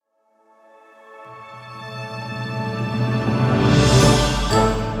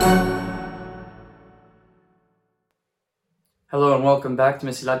and welcome back to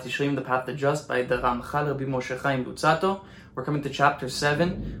Mesilat Yesharim, The Path to Just by the Ramchal Rabbi Moshe Chaim Luzzatto. We're coming to chapter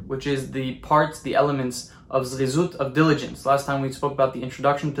 7, which is the parts, the elements of zrizut, of diligence. Last time we spoke about the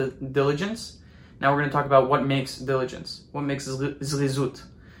introduction to diligence. Now we're going to talk about what makes diligence, what makes zrizut.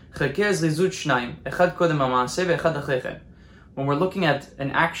 When we're looking at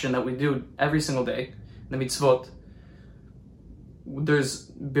an action that we do every single day, the mitzvot, there's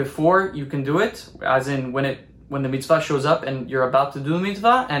before you can do it, as in when the mitzvah shows up and you're about to do the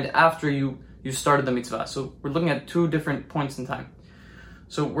mitzvah, and after you started the mitzvah. So we're looking at two different points in time.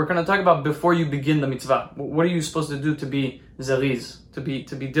 So we're going to talk about before you begin the mitzvah. What are you supposed to do to be zariz, to be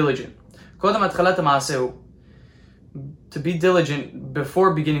diligent? To be diligent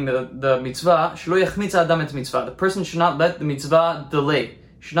before beginning the mitzvah, the person should not let the mitzvah delay.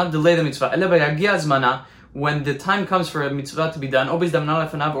 Should not delay the mitzvah. When the time comes for a mitzvah to be done, or when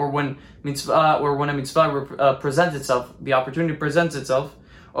a mitzvah presents itself, the opportunity presents itself,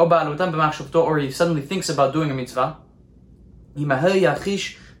 or he suddenly thinks about doing a mitzvah, he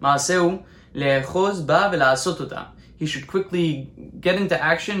should quickly get into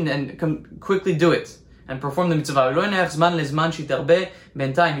action and quickly do it and perform the mitzvah.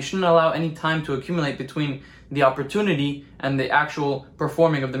 He shouldn't allow any time to accumulate between the opportunity and the actual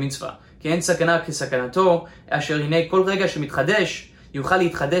performing of the mitzvah. It's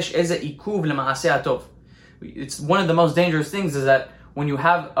one of the most dangerous things is that when you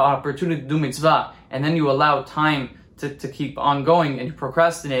have an opportunity to do mitzvah and then you allow time to keep on going and you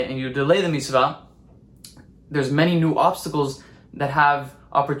procrastinate and you delay the mitzvah, there's many new obstacles that have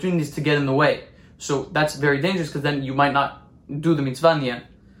opportunities to get in the way. So that's very dangerous because then you might not do the mitzvah in the end,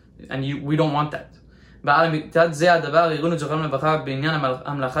 and we don't want that. And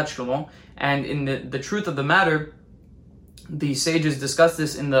in the truth of the matter, the sages discuss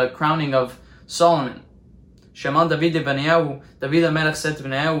this in the crowning of Solomon. Sheman David HaMelech said to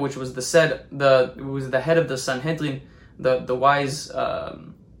Benayahu, which was the head of the Sanhedrin, the wise.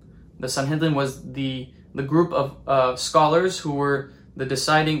 The Sanhedrin was the group of scholars who were that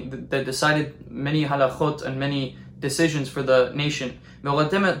decided many halachot and many decisions for the nation.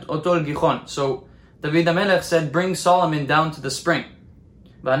 So David HaMelech said, "Bring Solomon down to the spring."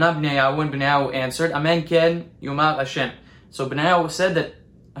 When Benayahu answered, "Amen ken yomar Hashem." So Benayahu said that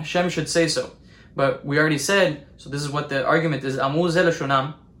Hashem should say so. But we already said, so this is what the argument is. Amru ze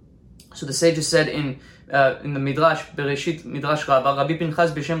lashonam. So the sages said in the Midrash, Bereshit Midrash Rabbah, Rabbi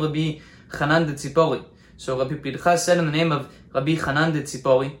Pinchas b'shem Rabbi Chanan de Tzipori. So Rabbi Pinchas said in the name of Rabbi Chanan de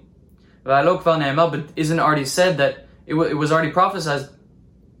Tzipori, but isn't already said that it was already prophesied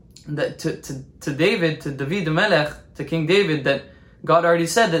that to David HaMelech, to King David, that God already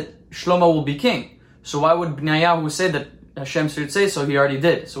said that Shlomo will be king. So why would Benayahu say that Hashem should say so? He already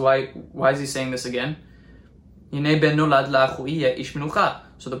did. So why is he saying this again? So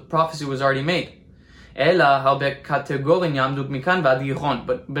the prophecy was already made. But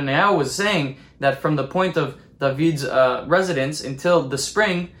Benayahu was saying that from the point of David's residence until the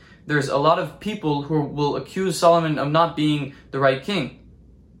spring, there's a lot of people who will accuse Solomon of not being the right king,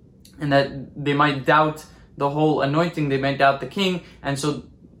 and that they might doubt the whole anointing, they might doubt the king, and so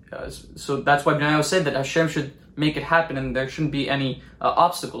that's why Benayahu said that Hashem should make it happen, and there shouldn't be any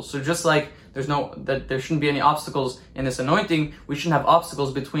obstacles. So just like there shouldn't be any obstacles in this anointing, we shouldn't have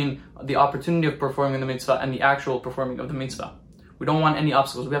obstacles between the opportunity of performing the mitzvah and the actual performing of the mitzvah. We don't want any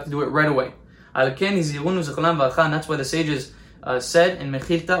obstacles. We have to do it right away. And that's why the sages said in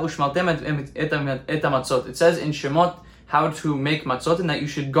Mechilta, it says in Shemot how to make matzot and that you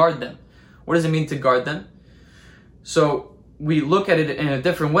should guard them. What does it mean to guard them? So we look at it in a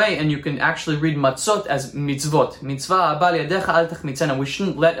different way, and you can actually read matzot as mitzvot. Mitzvah abal yadecha al tachmitzena. We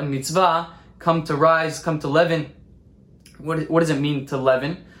shouldn't let a mitzvah come to rise, come to leaven. What does it mean to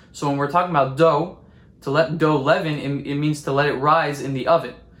leaven? So when we're talking about dough, to let dough leaven, it means to let it rise in the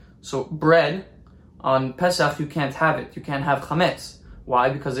oven. So bread, on Pesach, you can't have it. You can't have chametz. Why?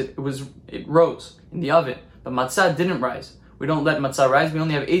 Because it rose in the oven. But matzah didn't rise. We don't let matzah rise. We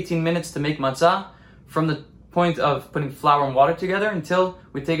only have 18 minutes to make matzah from the point of putting flour and water together until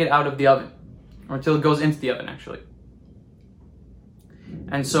we take it out of the oven, or until it goes into the oven, actually.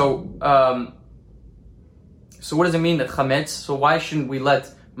 And so what does it mean that chametz? So why shouldn't we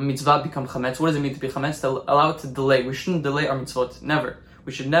let mitzvah become chametz? What does it mean to be chametz? To allow it to delay. We shouldn't delay our mitzvot. Never.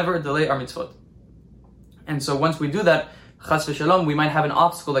 We should never delay our mitzvot. And so once we do that, chas v'shalom, we might have an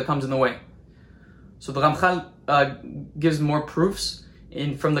obstacle that comes in the way. So the Ramchal gives more proofs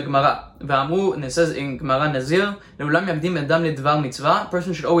from the Gemara. And it says in Gemara Nazir, a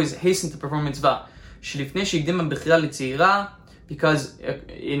person should always hasten to perform mitzvah. Because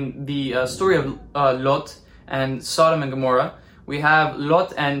in the story of Lot and Sodom and Gomorrah, we have Lot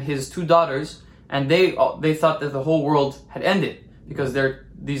and his two daughters, and they thought that the whole world had ended because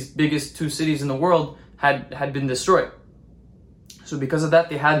these biggest two cities in the world had been destroyed. So because of that,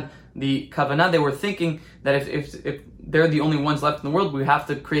 they had the kavanah. They were thinking that if they're the only ones left in the world, we have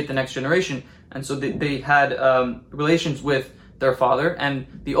to create the next generation. And so they had relations with their father, and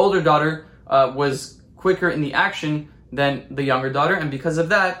the older daughter was quicker in the action than the younger daughter, and because of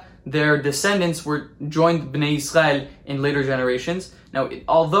that, their descendants were joined Bnei Israel in later generations. Now,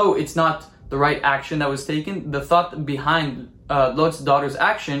 although it's not the right action that was taken, the thought behind Lot's daughter's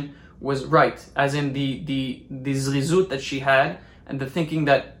action was right, as in the zrizut that she had, and the thinking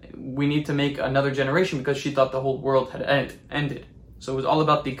that we need to make another generation because she thought the whole world had ended. So it was all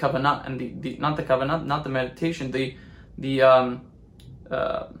about the kavanah and the not the kavanah, not the meditation,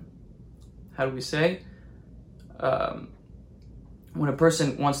 how do we say? When a person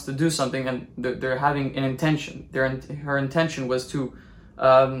wants to do something and they're having an intention, her intention was to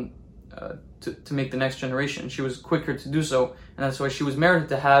make the next generation. She was quicker to do so, and that's why she was merited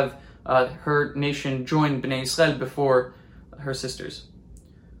to have her nation join Bnei Israel before her sisters'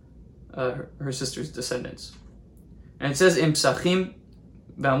 descendants. And it says in Psachim,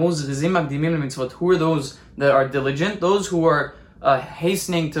 who are those that are diligent? Those who are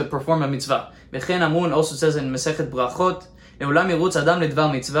hastening to perform a mitzvah. Also says in Masechet Brachot, a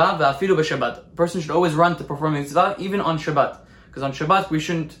person should always run to perform a mitzvah, even on Shabbat. Because on Shabbat we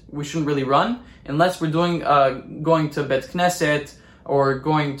shouldn't really run unless we're going to Bet Knesset or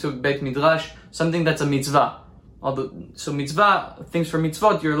going to Bet Midrash, something that's a mitzvah. So mitzvah, things for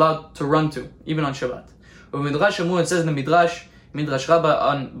mitzvot, you're allowed to run to, even on Shabbat. It says in the Midrash Rabbah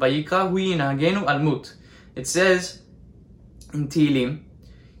on Vayikra, Hu yinhagenu almut. It says in Tehillim,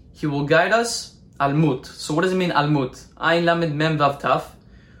 He will guide us almut. So what does it mean almut? Ayin lamed mem vav taf.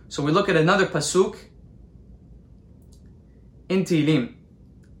 So we look at another pasuk in Tehillim.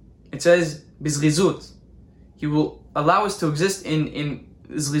 It says bizrizut. He will allow us to exist in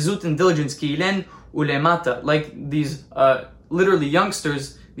zrizut and diligence, ki ilen ulemata, like these literally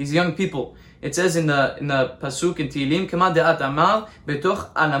youngsters, these young people. It says in the pasuk in Tehillim, kama de'at amal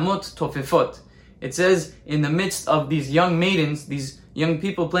betoch alamot tofefot. It says in the midst of these young maidens, these young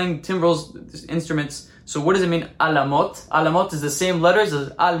people playing timbrels, instruments. So what does it mean alamot? Alamot is the same letters as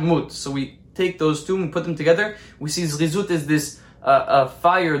almut. So we take those two and put them together. We see zrizut is this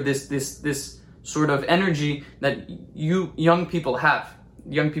fire, this sort of energy that you young people have.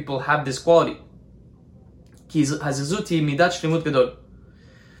 Young people have this quality.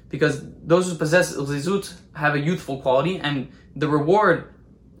 Because those who possess zrizut have a youthful quality, and the reward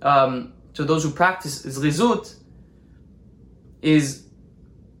to those who practice zrizut is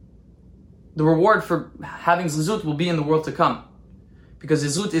the reward for having zrizut will be in the world to come. Because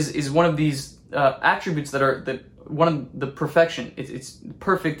zrizut is one of these attributes that one of the perfection. It's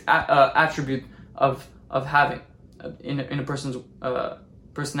perfect attribute of having in a person's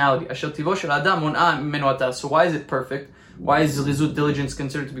personality. So why is it perfect? Why is zrizut, diligence,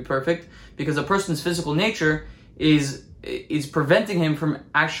 considered to be perfect? Because a person's physical nature is preventing him from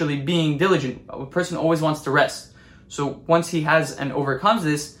actually being diligent. A person always wants to rest. So once he has and overcomes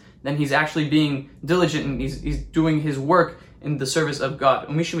this, then he's actually being diligent and he's doing his work in the service of God.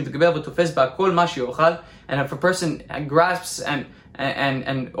 And if a person grasps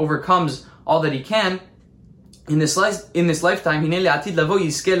and overcomes all that he can in this lifetime, in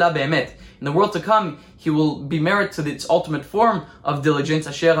the world to come, he will be merit to its ultimate form of diligence.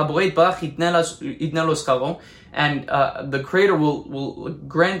 And the Creator will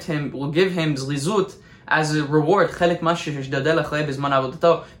grant him, will give him zrizut as a reward,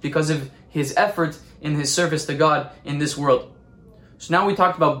 because of his effort in his service to God in this world. So now we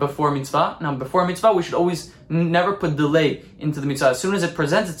talked about before mitzvah. Now before mitzvah, we should always never put delay into the mitzvah. As soon as it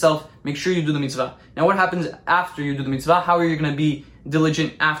presents itself, make sure you do the mitzvah. Now what happens after you do the mitzvah? How are you going to be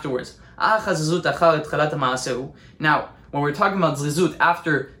diligent afterwards? Now, when we're talking about zrizut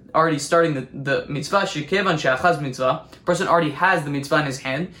after already starting the mitzvah, person already has the mitzvah in his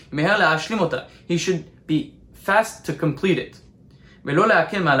hand, he should be fast to complete it.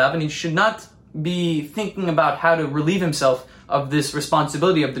 And he should not be thinking about how to relieve himself of this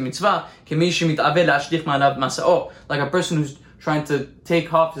responsibility of the mitzvah, like a person who's trying to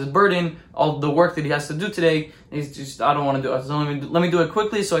take off his burden, all the work that he has to do today. He's just, I don't want to do it. So let me do it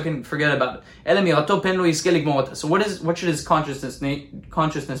quickly so I can forget about it. So what should his consciousness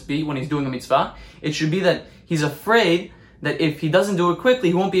be when he's doing a mitzvah? It should be that he's afraid that if he doesn't do it quickly,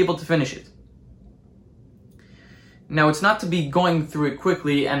 he won't be able to finish it. Now, it's not to be going through it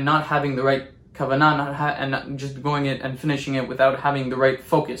quickly and not having the right kavanah, and not just going it and finishing it without having the right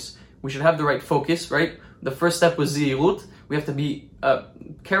focus. We should have the right focus, right? The first step was zirut. we have to be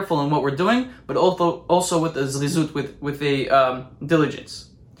careful in what we're doing, but also with a zrizut, with a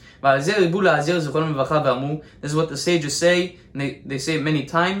diligence. This is what the sages say, and they say it many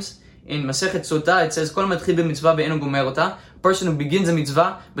times. In Masechet Sotah, it says, a person who begins a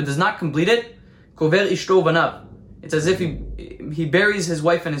mitzvah but does not complete it, kover ishto vanav. It's as if he buries his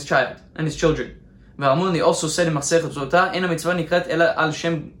wife and his child and his children. They also said in Masechet Sotah, "Ena mitzvah nikrat ela al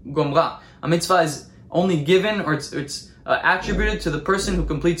shem gomra." A mitzvah is only given, or it's attributed to the person who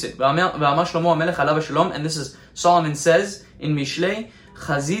completes it. And this is Solomon says in Mishlei,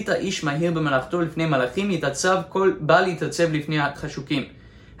 "Chazita ish mahir b'malachto lifnei malachim yitatzav kol bal yitatzev lifnei chashukim."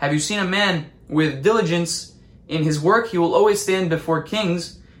 Have you seen a man with diligence in his work? He will always stand before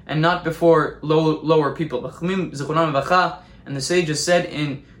kings and not before lower people. And the sages said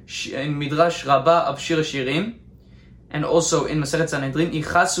in Midrash Rabbah of Shir Shirim, and also in Masechet Sanhedrin,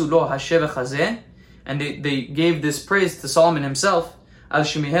 Ichasu lo hashevach hazeh, and they gave this praise to Solomon himself.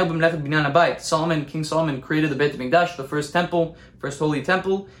 Solomon, King Solomon, created the Beit HaMikdash, the first holy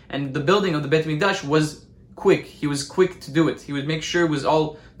temple, and the building of the Beit HaMikdash was quick. He was quick to do it. He would make sure it was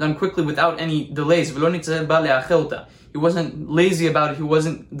all done quickly without any delays. He wasn't lazy about it. He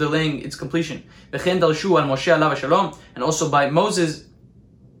wasn't delaying its completion. And also by Moses,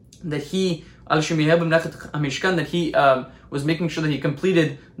 that he was making sure that he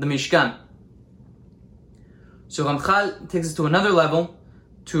completed the Mishkan. So Ramchal takes us to another level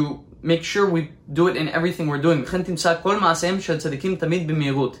to make sure we do it in everything we're doing.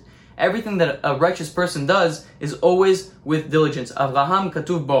 Everything that a righteous person does is always with diligence. Avraham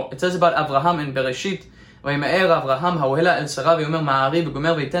katuv bo. It says about Avraham in Bereshit, Avraham ha'ohela el Sarah v'yomer ma'ari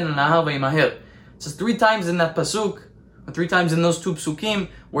v'gomer v'yiten al nahar v'yimaher. It says 3 times in that pasuk, or 3 times in those 2 psukim,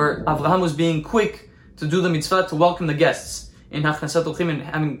 where Avraham was being quick to do the mitzvah, to welcome the guests, in hachnasat orchim,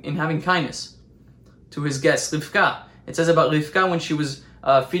 in having kindness to his guests. Rivka. It says about Rivka when she was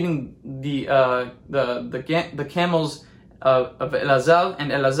feeding the camels of Elazar,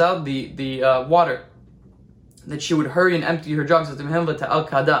 and Elazar the water, that she would hurry and empty her jugs.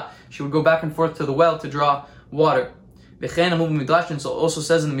 She would go back and forth to the well to draw water. It also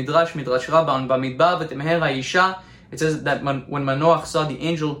says in the Midrash Rabbah, it says that when Manoach saw the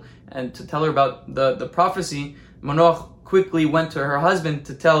angel and to tell her about the prophecy, Manoach quickly went to her husband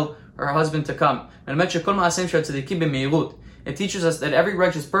to tell her husband to come. It teaches us that every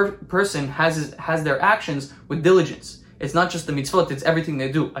righteous person has their actions with diligence. It's not just the mitzvot, it's everything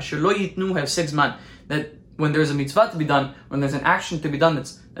they do. Asher lo yitnu have 6 man. That when there's a mitzvah to be done, when there's an action to be done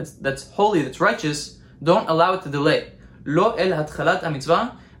that's holy, that's righteous, don't allow it to delay. Lo el hatchalat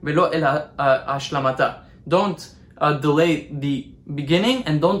ha-mitzvah velo el hashlamata. Don't delay the beginning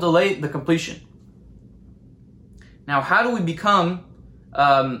and don't delay the completion. Now, how do we become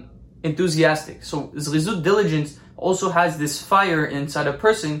enthusiastic? So zrizut, diligence, also has this fire inside a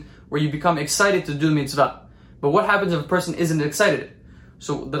person where you become excited to do mitzvah. But what happens if a person isn't excited?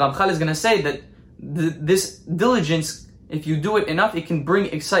 So the Ramchal is going to say that this diligence, if you do it enough, it can bring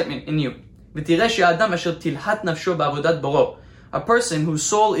excitement in you. A person whose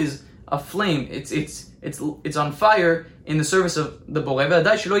soul is aflame, it's on fire in the service of the Borei.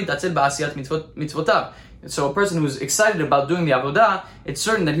 So a person who's excited about doing the avodah, it's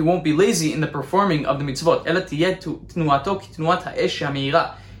certain that he won't be lazy in the performing of the mitzvot.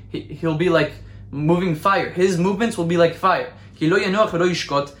 He'll be like moving fire. His movements will be like fire. He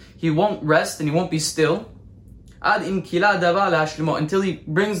won't rest and he won't be still until he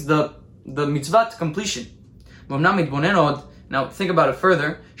brings the mitzvah to completion. Now think about it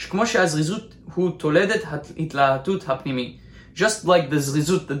further. Just like the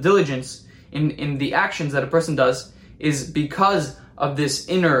zrizut, the diligence in the actions that a person does is because of this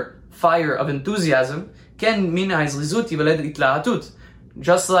inner fire of enthusiasm.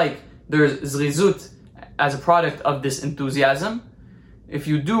 Just like there's zrizut as a product of this enthusiasm, if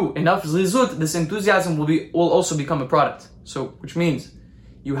you do enough zrizut, this enthusiasm will also become a product. So, which means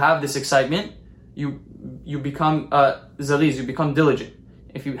you have this excitement, you become zariz, you become diligent.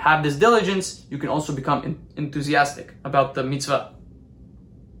 If you have this diligence, you can also become enthusiastic about the mitzvah.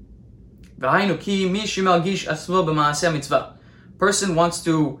 Person wants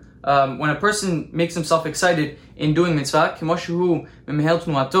to, when a person makes himself excited in doing mitzvah,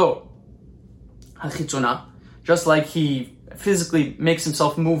 just like he physically makes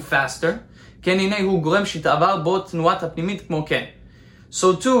himself move faster,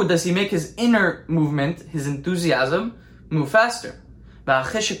 so too does he make his inner movement, his enthusiasm, move faster. So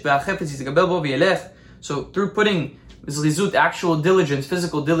through putting zrizut, actual diligence,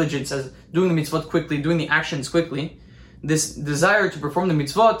 physical diligence, as doing the mitzvot quickly, doing the actions quickly, this desire to perform the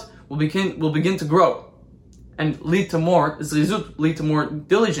mitzvot will begin to grow. and lead to more zrizut, lead to more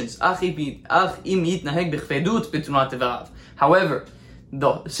diligence. However,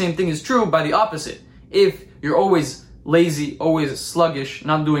 the same thing is true by the opposite. If you're always lazy, always sluggish,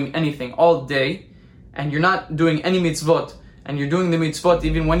 not doing anything all day, and you're not doing any mitzvot, and you're doing the mitzvot,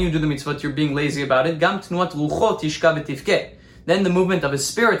 even when you do the mitzvot, you're being lazy about it, then the movement of his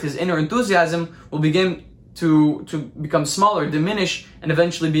spirit, his inner enthusiasm, will begin to become smaller, diminish, and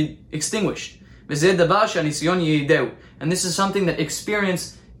eventually be extinguished. And this is something that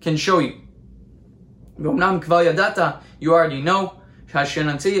experience can show you. You already know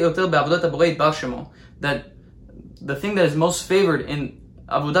that the thing that is most favored in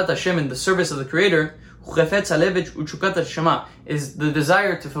Avodat Hashem, in the service of the Creator, is the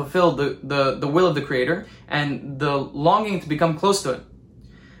desire to fulfill the will of the Creator and the longing to become close to it.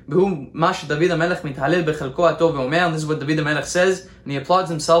 And this is what David HaMelech says, and he applauds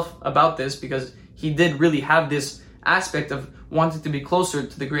himself about this because he did really have this aspect of wanting to be closer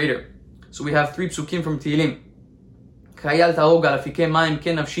to the Creator. So we have 3 psukim from Tehillim.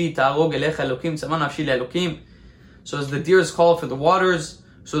 So as the deers call for the waters,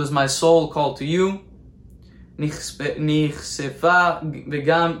 so does my soul call to you. My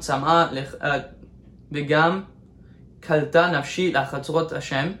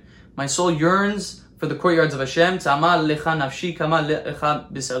soul yearns for the courtyards of Hashem.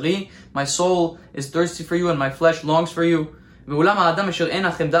 My soul is thirsty for you and my flesh longs for you.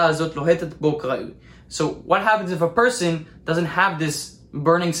 So what happens if a person doesn't have this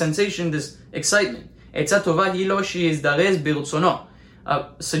burning sensation, this excitement? A suggestion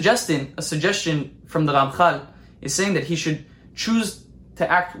from the Ramchal is saying that he should choose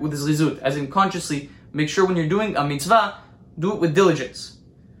to act with zrizut, as in consciously make sure when you're doing a mitzvah, do it with diligence.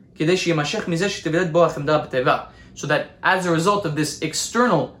 So that as a result of this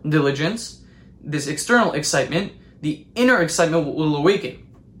external diligence, this external excitement, the inner excitement will awaken.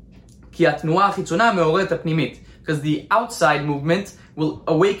 Because the outside movement will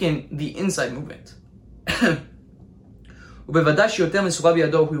awaken the inside movement.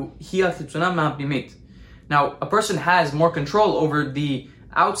 Now, a person has more control over the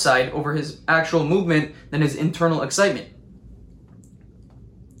outside, over his actual movement, than his internal excitement.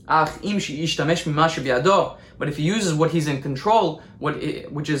 But if he uses what he's in control,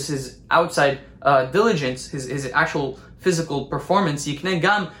 which is his outside diligence, his actual physical performance, eventually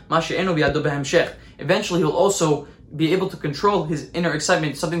he'll also be able to control his inner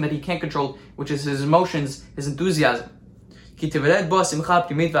excitement, something that he can't control, which is his emotions, his enthusiasm. Because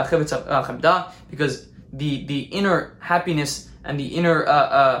the inner happiness and the inner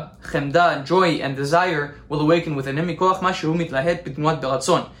chemda, joy and desire will awaken within him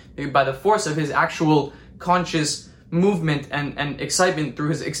by the force of his actual conscious movement and excitement through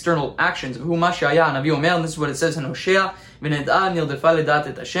his external actions. And this is what it says in Hosea,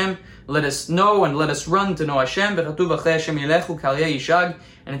 let us know and let us run to know Hashem.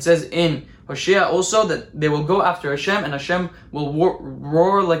 And it says in Hosea also that they will go after Hashem and Hashem will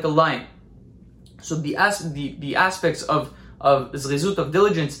roar like a lion. So the aspects of zrizut, of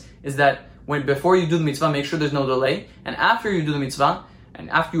diligence, is that before you do the mitzvah, make sure there's no delay, and after you do the mitzvah, and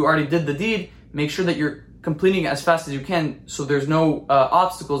after you already did the deed, make sure that you're completing it as fast as you can, so there's no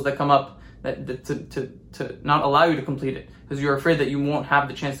obstacles that come up that to not allow you to complete it, because you're afraid that you won't have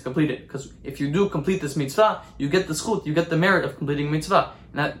the chance to complete it. Because if you do complete this mitzvah, you get the zchut, you get the merit of completing mitzvah,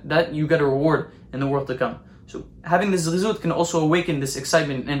 and that you get a reward in the world to come. So having this zrizut can also awaken this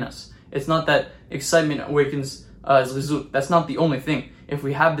excitement in us. It's not that excitement awakens zrizut. That's not the only thing. If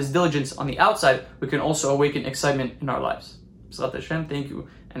we have this diligence on the outside, we can also awaken excitement in our lives. B'ezrat Hashem, thank you.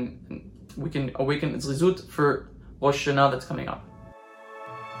 And we can awaken zrizut for Rosh Hashanah that's coming up.